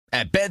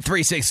At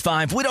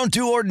Bet365, we don't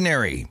do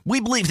ordinary. We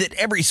believe that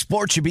every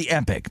sport should be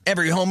epic.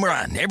 Every home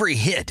run, every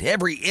hit,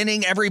 every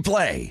inning, every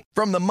play.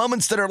 From the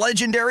moments that are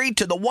legendary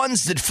to the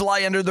ones that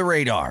fly under the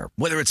radar.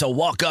 Whether it's a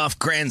walk-off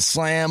grand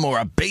slam or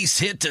a base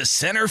hit to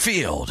center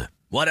field.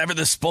 Whatever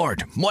the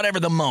sport, whatever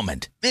the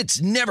moment.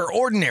 It's never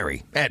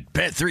ordinary at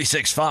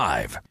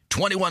Bet365.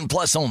 21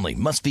 plus only.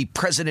 Must be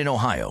present in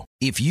Ohio.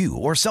 If you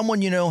or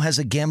someone you know has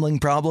a gambling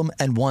problem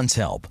and wants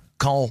help,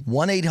 call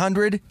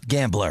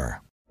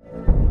 1-800-GAMBLER.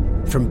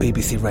 From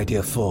BBC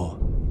Radio 4,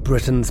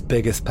 Britain's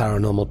biggest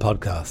paranormal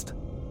podcast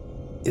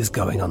is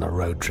going on a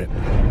road trip.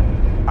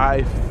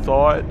 I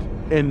thought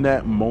in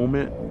that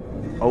moment,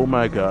 oh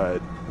my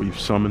God, we've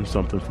summoned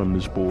something from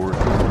this board.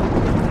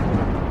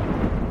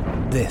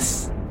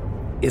 This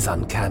is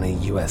Uncanny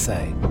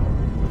USA.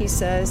 He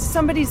says,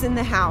 somebody's in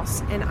the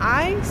house, and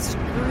I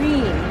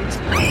screamed.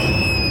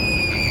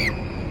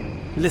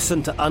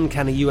 Listen to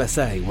Uncanny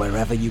USA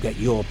wherever you get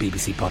your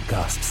BBC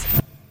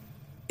podcasts,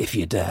 if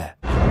you dare.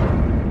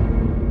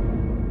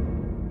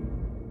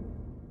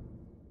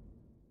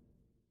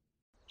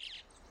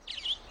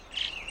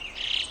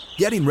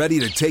 Getting ready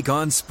to take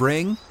on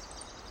spring?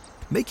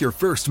 Make your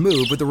first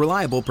move with the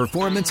reliable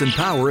performance and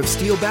power of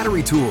Steel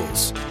battery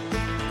tools.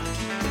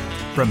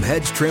 From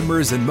hedge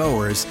trimmers and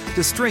mowers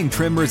to string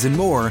trimmers and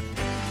more,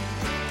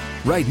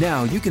 right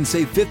now you can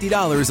save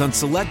 $50 on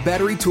select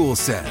battery tool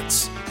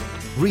sets.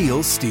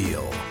 Real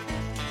Steel.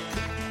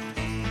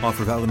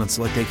 Offer valid on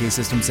select AK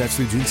system sets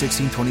through June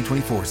 16,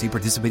 2024. See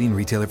participating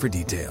retailer for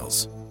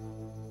details.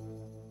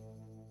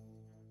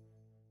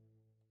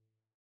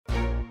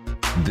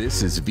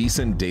 This is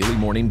VSiN Daily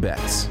Morning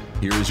Bets.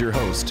 Here is your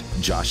host,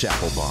 Josh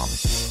Applebaum.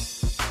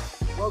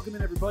 Welcome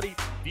in, everybody.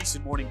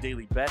 VSiN Morning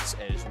Daily Bets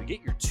as we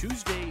get your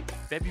Tuesday,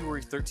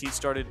 February 13th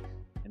started.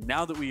 And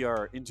now that we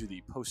are into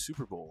the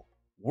post-Super Bowl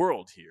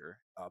world here,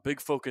 a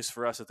big focus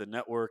for us at the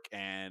network,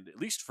 and at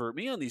least for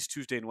me on these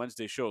Tuesday and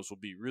Wednesday shows, will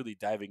be really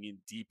diving in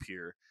deep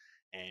here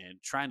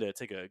and trying to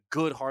take a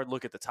good hard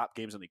look at the top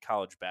games on the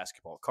college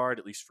basketball card,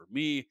 at least for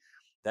me.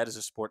 That is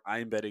a sport I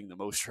am betting the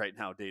most right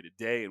now day to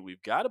day, and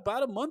we've got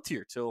about a month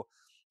here till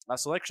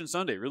Selection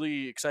Sunday.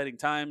 Really exciting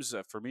times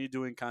for me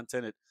doing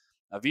content at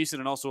VSiN,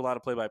 and also a lot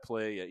of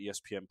play-by-play at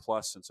ESPN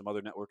Plus and some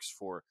other networks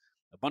for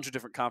a bunch of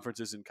different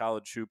conferences in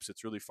college hoops.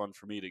 It's really fun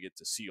for me to get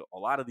to see a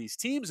lot of these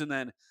teams, and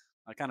then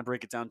I kind of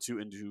break it down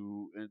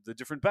into the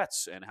different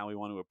bets and how we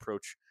want to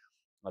approach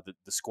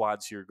the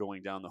squads here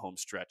going down the home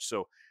stretch.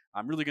 So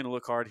I'm really going to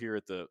look hard here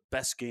at the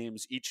best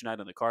games each night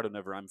on the card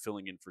whenever I'm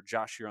filling in for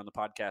Josh here on the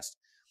podcast.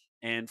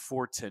 And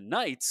for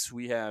tonight,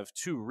 we have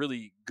two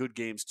really good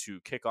games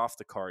to kick off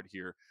the card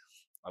here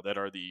that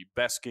are the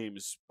best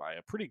games by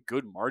a pretty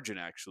good margin,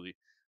 actually.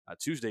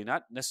 Tuesday,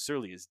 not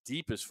necessarily as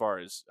deep as far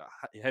as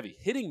heavy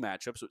hitting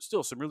matchups, but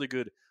still some really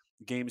good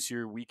games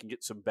here. We can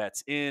get some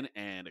bets in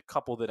and a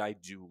couple that I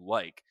do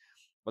like.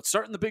 Let's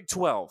start in the Big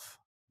 12.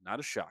 Not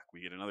a shock. We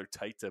get another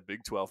tight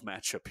Big 12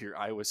 matchup here.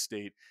 Iowa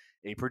State,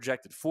 a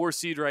projected 4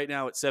 seed right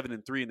now at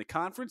 7-3 in the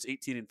conference,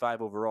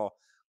 18-5 overall.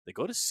 They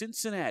go to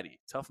Cincinnati.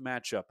 Tough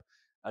matchup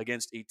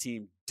against a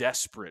team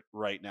desperate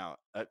right now.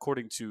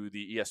 According to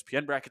the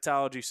ESPN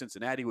bracketology,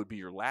 Cincinnati would be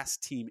your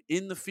last team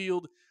in the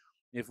field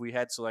if we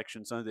had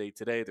Selection Sunday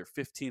today. They're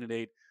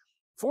 15-8,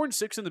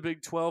 4-6 in the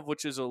Big 12,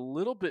 which is a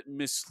little bit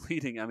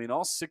misleading. I mean,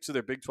 all 6 of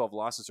their Big 12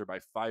 losses are by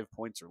 5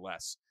 points or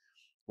less.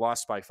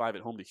 Lost by 5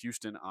 at home to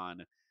Houston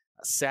on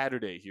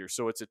Saturday here.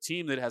 So it's a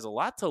team that has a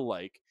lot to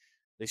like.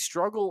 They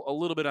struggle a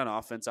little bit on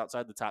offense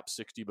outside the top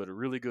 60, but a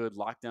really good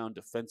lockdown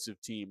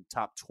defensive team,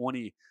 top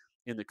 20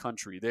 in the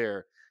country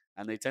there.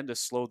 And they tend to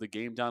slow the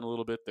game down a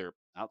little bit. They're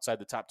outside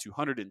the top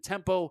 200 in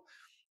tempo,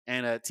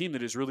 and a team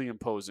that is really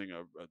imposing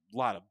a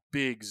lot of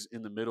bigs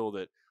in the middle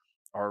that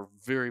are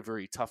very,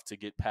 very tough to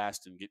get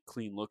past and get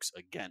clean looks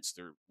against.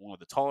 They're one of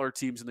the taller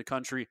teams in the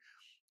country.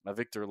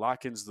 Victor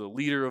Lakhin's the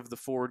leader of the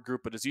forward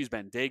group, but Aziz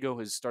Bandaogo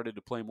has started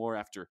to play more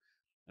after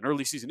an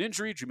early season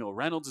injury. Jamil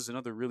Reynolds is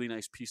another really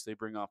nice piece they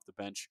bring off the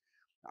bench.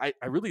 I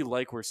really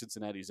like where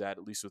Cincinnati's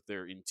at least with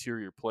their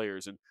interior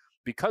players. And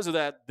because of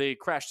that, they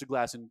crashed the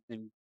glass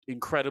in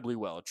incredibly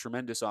well. A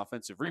tremendous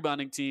offensive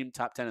rebounding team,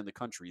 top 10 in the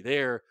country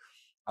there.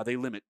 They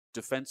limit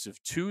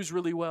defensive twos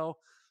really well.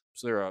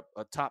 So they're a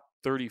top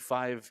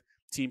 35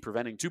 team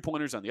preventing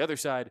two-pointers on the other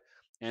side.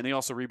 And they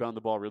also rebound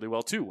the ball really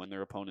well, too, when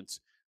their opponents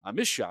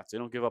miss shots. They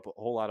don't give up a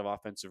whole lot of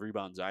offensive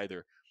rebounds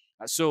either.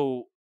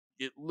 So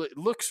it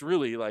looks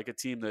really like a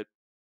team that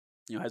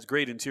has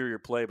great interior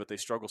play, but they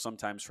struggle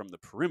sometimes from the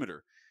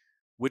perimeter,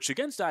 which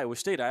against Iowa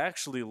State, I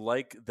actually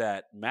like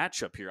that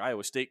matchup here.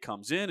 Iowa State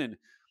comes in, and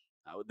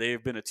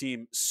they've been a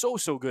team so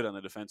good on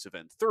the defensive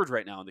end. Third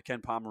right now in the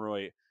Ken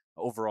Pomeroy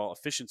overall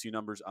efficiency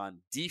numbers on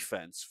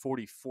defense,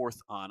 44th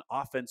on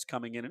offense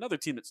coming in. Another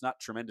team that's not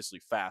tremendously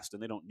fast,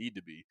 and they don't need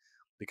to be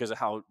because of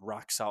how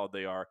rock solid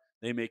they are.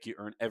 They make you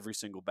earn every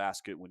single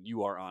basket when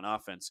you are on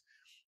offense.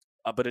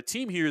 But a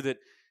team here that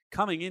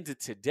coming into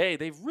today,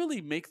 they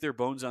really make their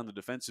bones on the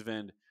defensive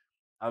end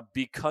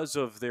because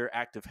of their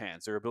active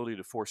hands, their ability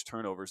to force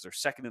turnovers. They're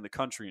second in the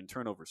country in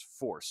turnovers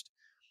forced.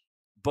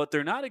 but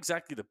they're not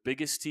exactly the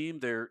biggest team.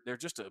 They're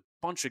just a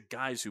bunch of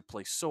guys who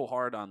play so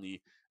hard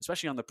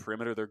especially on the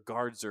perimeter. Their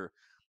guards are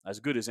as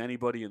good as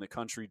anybody in the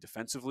country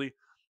defensively.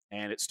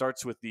 And it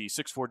starts with the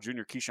 6'4"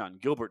 junior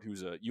Keyshawn Gilbert,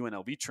 who's a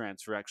UNLV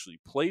transfer, actually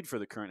played for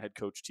the current head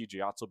coach, TJ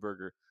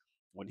Otzelberger,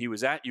 when he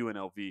was at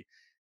UNLV.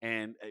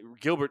 And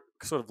Gilbert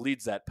sort of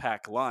leads that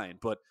pack line.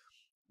 But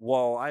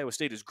while Iowa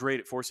State is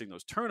great at forcing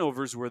those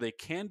turnovers, where they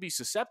can be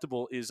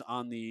susceptible is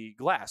on the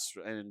glass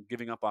and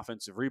giving up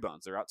offensive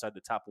rebounds. They're outside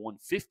the top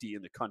 150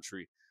 in the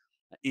country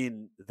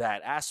in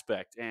that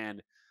aspect.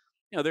 And,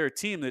 they're a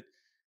team that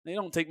they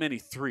don't take many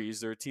threes.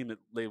 They're a team that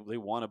they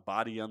want a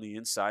body on the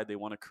inside. They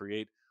want to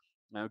create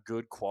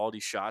good quality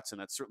shots, and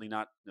that's certainly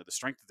not the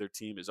strength of their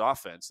team is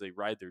offense. They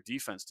ride their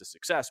defense to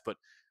success. But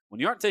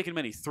when you aren't taking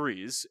many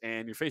threes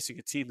and you're facing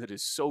a team that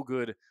is so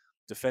good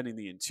defending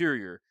the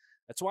interior,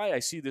 that's why I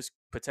see this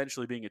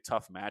potentially being a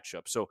tough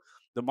matchup. So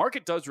the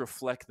market does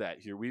reflect that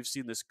here. We've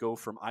seen this go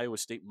from Iowa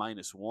State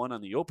 -1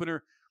 on the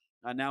opener.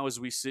 Now as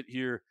we sit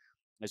here,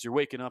 as you're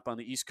waking up on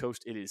the East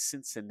Coast, it is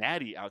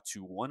Cincinnati out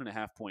to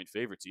 1.5-point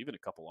favorites, even a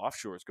couple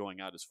offshores going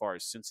out as far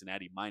as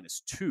Cincinnati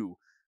 -2.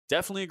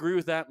 Definitely agree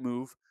with that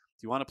move.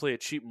 If you want to play a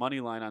cheap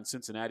money line on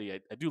Cincinnati,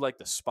 I do like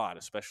the spot,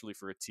 especially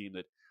for a team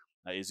that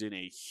is in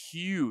a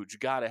huge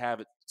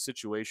gotta-have-it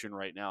situation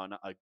right now, and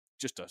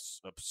just a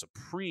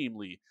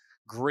supremely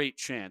great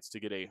chance to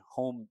get a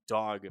home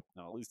dog.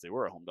 Well, at least they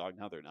were a home dog.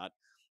 Now they're not.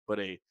 But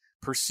a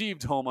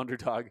perceived home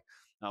underdog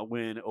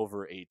win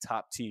over a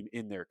top team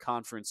in their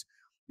conference.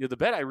 The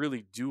bet I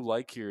really do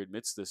like here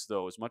amidst this,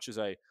 though, as much as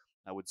I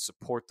would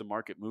support the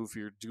market move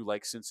here, do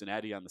like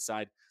Cincinnati on the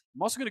side.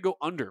 I'm also going to go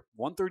under.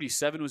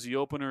 137 was the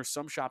opener.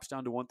 Some shops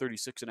down to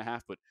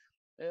 136.5, but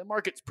the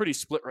market's pretty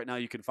split right now.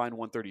 You can find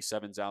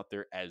 137s out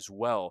there as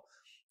well.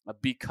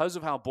 Because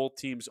of how both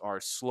teams are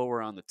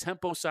slower on the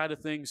tempo side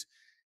of things,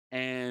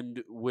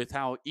 and with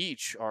how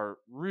each are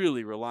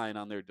really relying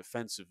on their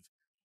defensive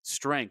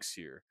strengths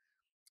here,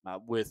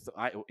 with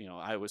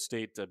Iowa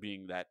State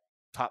being that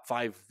top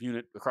 5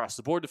 unit across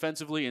the board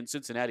defensively, and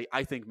Cincinnati,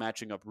 I think,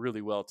 matching up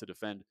really well to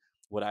defend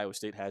what Iowa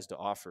State has to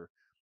offer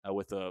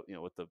with a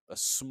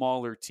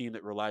smaller team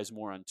that relies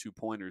more on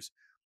 2-pointers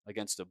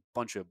against a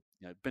bunch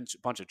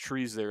of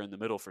trees there in the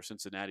middle for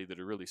Cincinnati that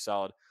are really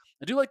solid.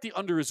 I do like the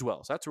under as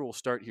well, so that's where we'll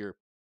start here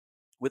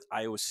with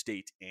Iowa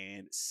State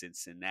and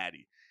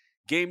Cincinnati.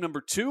 Game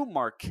number 2,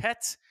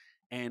 Marquette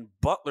and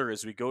Butler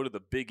as we go to the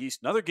Big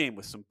East. Another game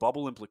with some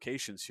bubble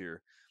implications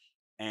here.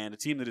 And a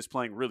team that is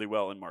playing really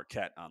well in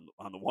Marquette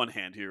on the one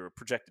hand here, a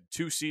projected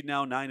 2 seed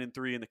now,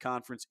 9-3 in the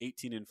conference,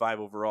 18-5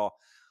 overall.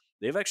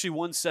 They've actually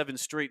won 7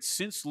 straight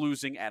since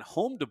losing at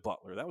home to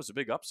Butler. That was a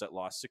big upset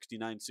loss,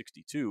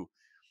 69-62.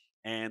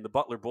 And the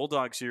Butler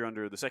Bulldogs here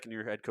under the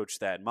second-year head coach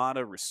Thad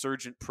Matta,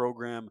 resurgent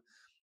program,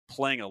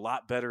 playing a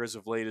lot better as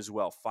of late as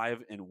well.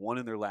 5-1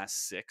 in their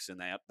last 6, and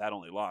that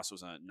only loss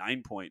was a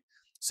 9-point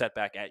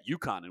setback at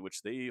UConn, in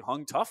which they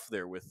hung tough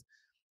there with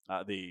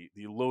the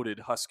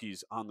loaded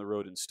Huskies on the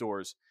road in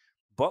Stores.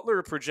 Butler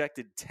a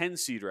projected 10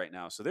 seed right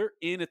now, so they're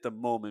in at the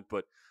moment,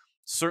 but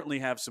certainly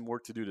have some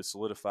work to do to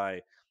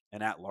solidify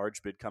an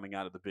at-large bid coming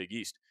out of the Big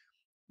East.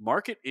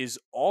 Market is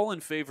all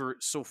in favor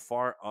so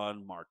far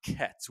on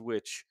Marquette,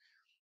 which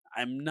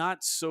I'm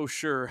not so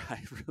sure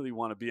I really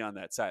want to be on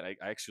that side.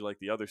 I actually like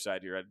the other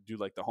side here. I do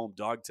like the home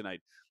dog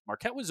tonight.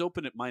 Marquette was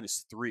open at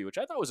 -3, which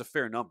I thought was a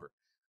fair number,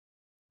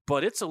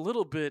 but it's a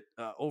little bit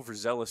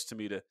overzealous to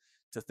me to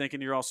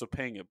thinking you're also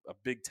paying a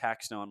big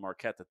tax now on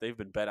Marquette that they've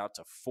been bet out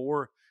to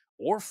 4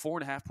 or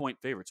 4.5-point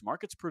favorites.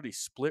 Market's pretty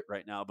split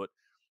right now, but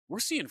we're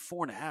seeing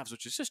 4.5s,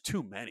 which is just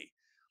too many.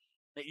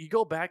 You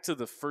go back to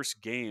the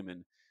first game,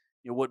 and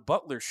what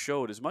Butler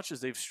showed, as much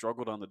as they've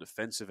struggled on the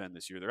defensive end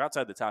this year, they're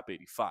outside the top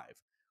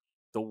 85.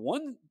 The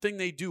one thing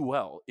they do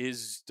well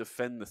is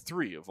defend the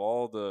 3 of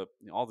all the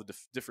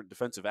different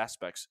defensive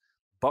aspects.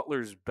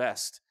 Butler's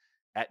best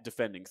at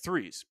defending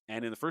 3s.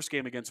 And in the first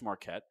game against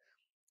Marquette,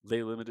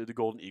 they limited the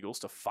Golden Eagles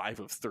to 5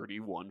 of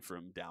 31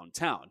 from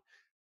downtown.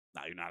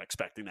 Now, you're not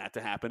expecting that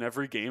to happen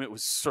every game. It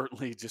was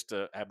certainly just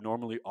an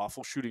abnormally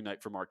awful shooting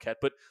night for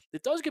Marquette. But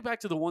it does get back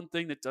to the one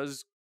thing that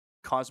does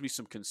cause me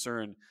some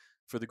concern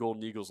for the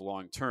Golden Eagles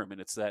long term, and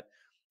it's that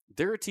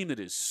they're a team that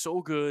is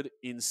so good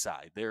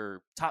inside.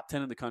 They're top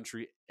 10 in the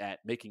country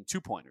at making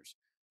 2-pointers.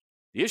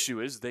 The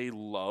issue is they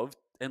love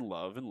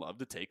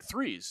to take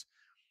 3s.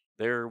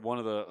 They're one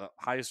of the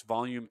highest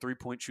volume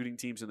 3-point shooting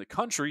teams in the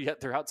country, yet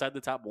they're outside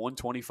the top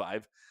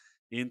 125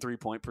 in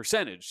 3-point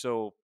percentage.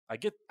 So I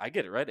get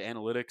it, right?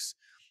 Analytics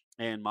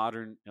and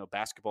modern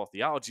basketball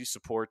theology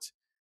support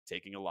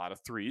taking a lot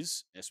of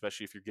 3s,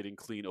 especially if you're getting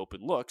clean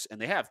open looks.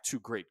 And they have 2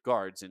 great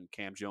guards in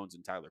Cam Jones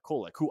and Tyler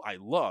Kolek, who I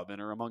love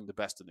and are among the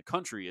best in the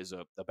country as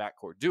a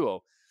backcourt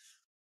duo.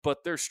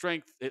 But their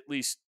strength, at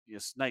least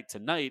night to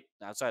night,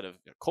 outside of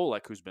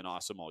Kolek, who's been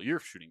awesome all year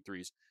shooting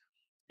 3s,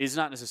 is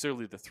not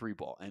necessarily the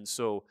 3-ball. And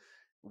so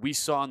we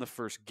saw in the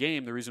first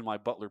game, the reason why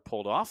Butler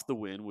pulled off the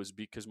win was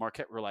because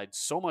Marquette relied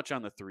so much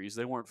on the 3s.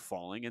 They weren't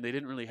falling, and they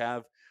didn't really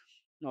have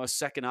a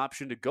second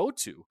option to go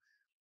to.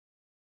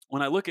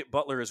 when I look at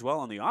Butler as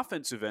well on the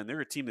offensive end, they're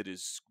a team that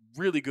is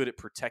really good at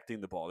protecting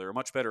the ball. They're a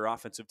much better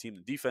offensive team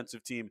than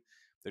defensive team.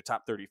 They're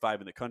top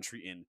 35 in the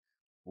country in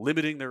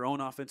limiting their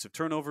own offensive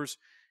turnovers.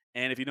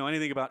 And if you know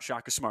anything about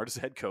Shaka Smart as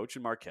a head coach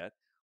in Marquette,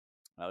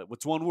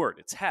 what's one word?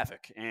 It's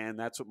havoc. And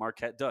that's what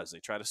Marquette does. They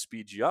try to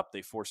speed you up.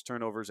 They force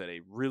turnovers at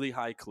a really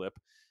high clip.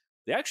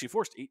 They actually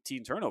forced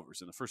 18 turnovers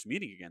in the first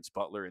meeting against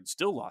Butler and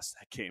still lost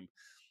that game,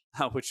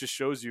 which just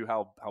shows you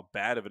how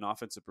bad of an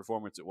offensive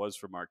performance it was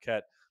for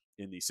Marquette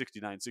in the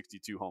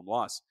 69-62 home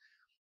loss.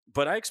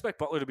 But I expect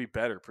Butler to be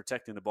better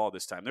protecting the ball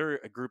this time. They're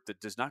a group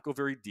that does not go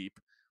very deep.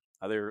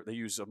 They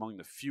use among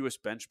the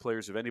fewest bench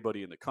players of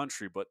anybody in the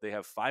country, but they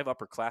have 5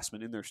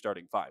 upperclassmen in their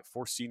starting 5,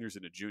 4 seniors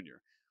and a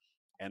junior.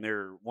 And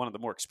they're one of the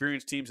more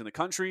experienced teams in the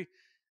country.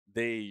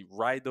 They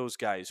ride those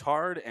guys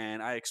hard,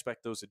 and I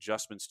expect those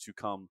adjustments to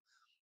come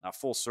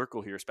full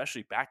circle here,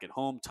 especially back at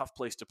home. Tough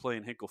place to play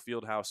in Hinkle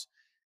Fieldhouse.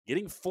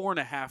 Getting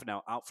 4.5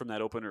 now out from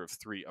that opener of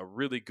 3, a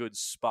really good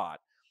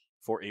spot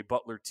for a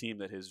Butler team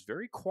that has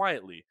very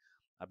quietly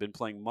been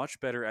playing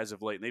much better as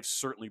of late. And they've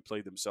certainly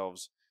played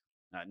themselves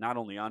not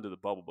only onto the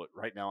bubble, but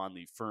right now on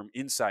the firm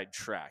inside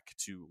track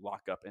to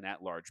lock up an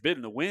at-large bid.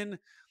 And the win,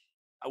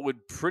 I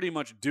would pretty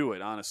much do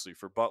it, honestly,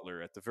 for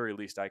Butler. At the very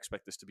least, I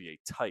expect this to be a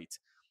tight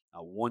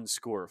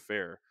one-score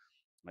affair.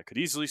 I could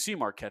easily see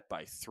Marquette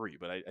by 3,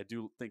 but I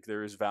do think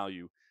there is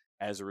value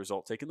as a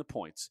result, taking the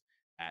points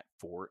at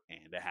 4.5.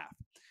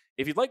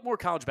 If you'd like more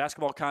college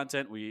basketball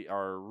content, we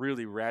are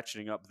really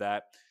ratcheting up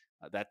that.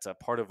 That's a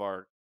part of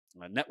our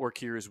network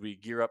here as we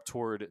gear up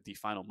toward the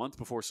final month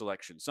before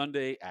Selection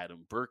Sunday.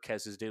 Adam Burke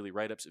has his daily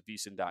write-ups at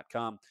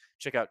VSiN.com.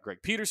 Check out Greg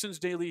Peterson's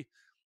daily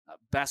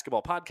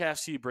basketball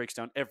podcast. He breaks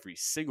down every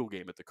single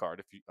game at the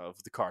card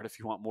if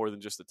you want more than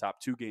just the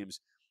top 2 games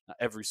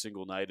every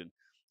single night. And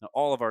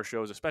all of our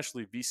shows,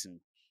 especially VSiN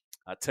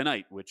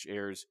Tonight, which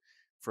airs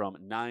from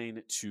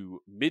 9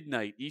 to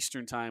midnight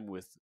Eastern time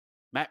with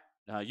Matt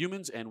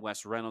Humans and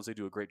Wes Reynolds. They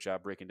do a great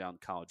job breaking down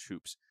college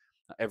hoops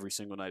every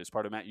single night as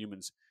part of Matt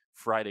Humans'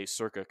 Friday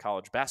Circa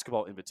College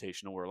Basketball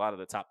Invitational, where a lot of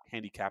the top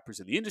handicappers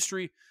in the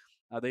industry,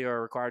 they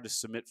are required to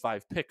submit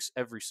 5 picks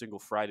every single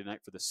Friday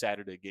night for the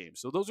Saturday game.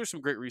 So those are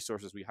some great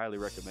resources we highly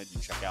recommend you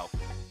check out.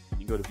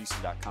 You can go to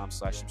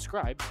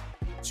VSiN.com/subscribe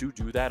to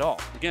do that all.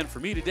 Again, for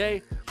me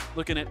today,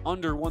 looking at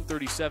under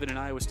 137 in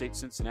Iowa State,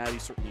 Cincinnati.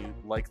 Certainly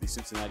like the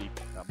Cincinnati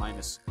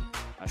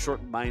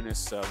short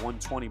minus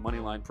 120 money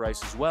line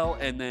price as well.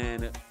 And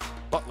then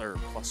Butler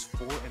plus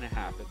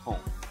 4.5 at home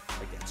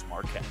against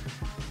Marquette.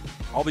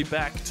 I'll be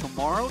back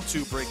tomorrow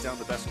to break down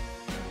the best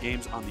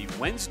games on the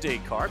Wednesday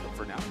card. But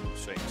for now, we're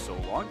saying so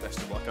long. Best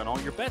of luck on all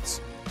your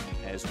bets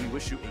as we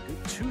wish you a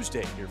good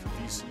Tuesday here for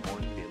VSiN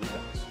Morning Daily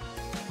Bets.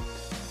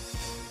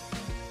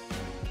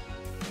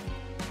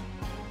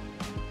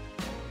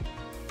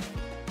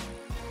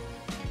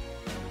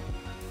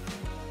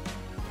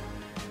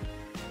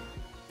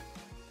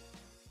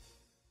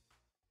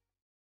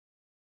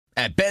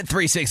 At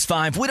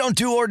Bet365, we don't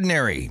do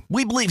ordinary.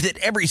 We believe that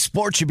every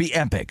sport should be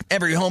epic.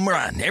 Every home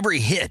run, every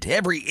hit,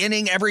 every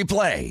inning, every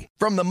play.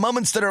 From the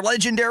moments that are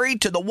legendary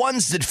to the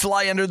ones that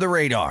fly under the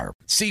radar.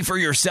 See for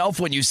yourself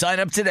when you sign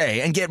up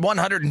today and get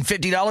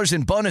 $150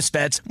 in bonus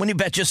bets when you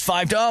bet just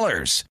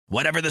 $5.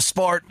 Whatever the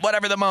sport,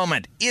 whatever the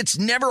moment, it's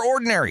never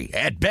ordinary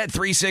at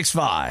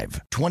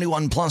Bet365.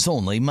 21 plus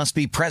only. Must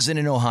be present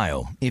in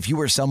Ohio. If you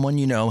or someone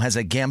you know has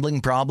a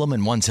gambling problem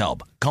and wants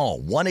help,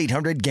 call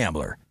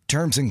 1-800-GAMBLER.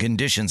 Terms and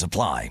conditions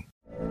apply.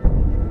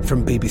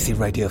 From BBC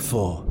Radio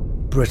 4,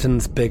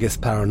 Britain's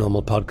biggest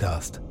paranormal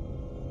podcast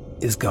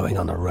is going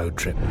on a road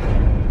trip.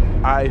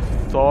 I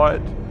thought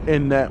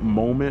in that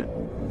moment,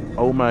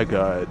 oh my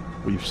God,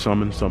 we've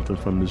summoned something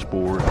from this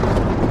board.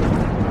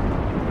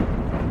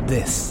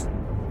 This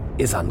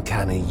is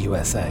Uncanny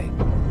USA.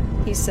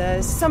 He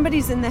says,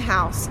 somebody's in the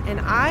house, and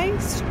I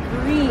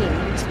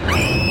screamed.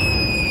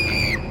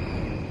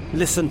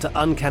 Listen to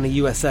Uncanny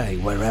USA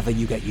wherever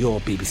you get your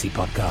BBC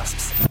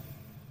podcasts,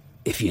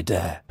 if you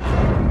dare.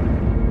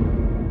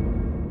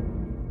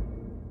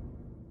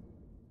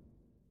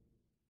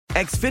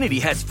 Xfinity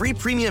has free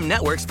premium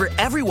networks for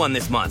everyone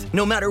this month,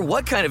 no matter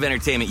what kind of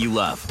entertainment you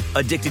love.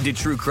 Addicted to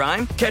true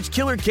crime? Catch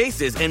killer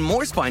cases and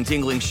more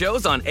spine-tingling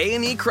shows on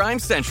A&E Crime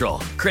Central.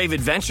 Crave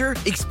adventure?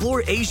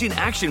 Explore Asian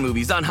action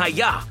movies on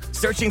Hi-YAH.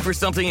 Searching for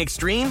something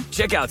extreme?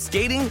 Check out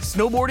skating,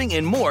 snowboarding,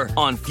 and more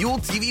on Fuel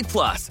TV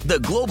Plus, the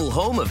global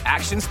home of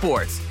action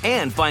sports.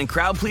 And find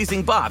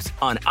crowd-pleasing bops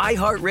on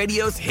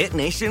iHeartRadio's Hit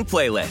Nation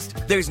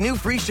playlist. There's new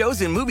free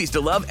shows and movies to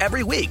love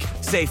every week.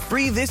 Say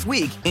free this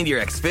week in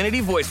your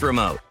Xfinity voice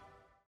remote.